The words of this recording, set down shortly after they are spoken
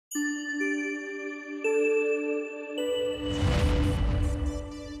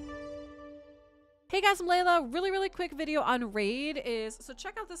Hey guys, I'm Leila. Really quick video on Raid is, so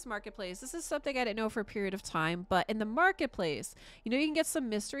check out this marketplace. This is something I didn't know for a period of time, but in the marketplace, you know, you can get some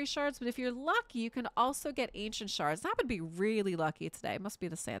mystery shards, but if you're lucky, you can also get ancient shards. That would be really lucky today. It must be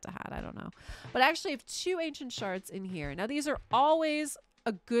the Santa hat, I don't know. But I actually have 2 ancient shards in here. Now these are always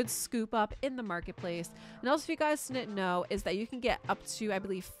a good scoop up in the marketplace. And also, if you guys didn't know, is that you can get up to, I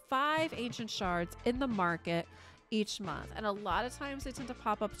believe, 5 ancient shards in the market each month, and a lot of times they tend to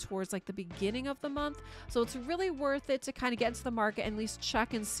pop up towards like the beginning of the month, so it's really worth it to kind of get into the market and at least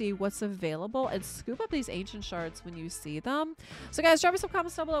check and see what's available and scoop up these ancient shards when you see them. So guys, drop me some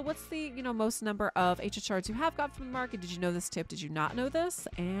comments down below. What's the most number of ancient shards you have got from the market? Did you know this tip? Did you not know this?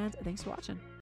 And thanks for watching.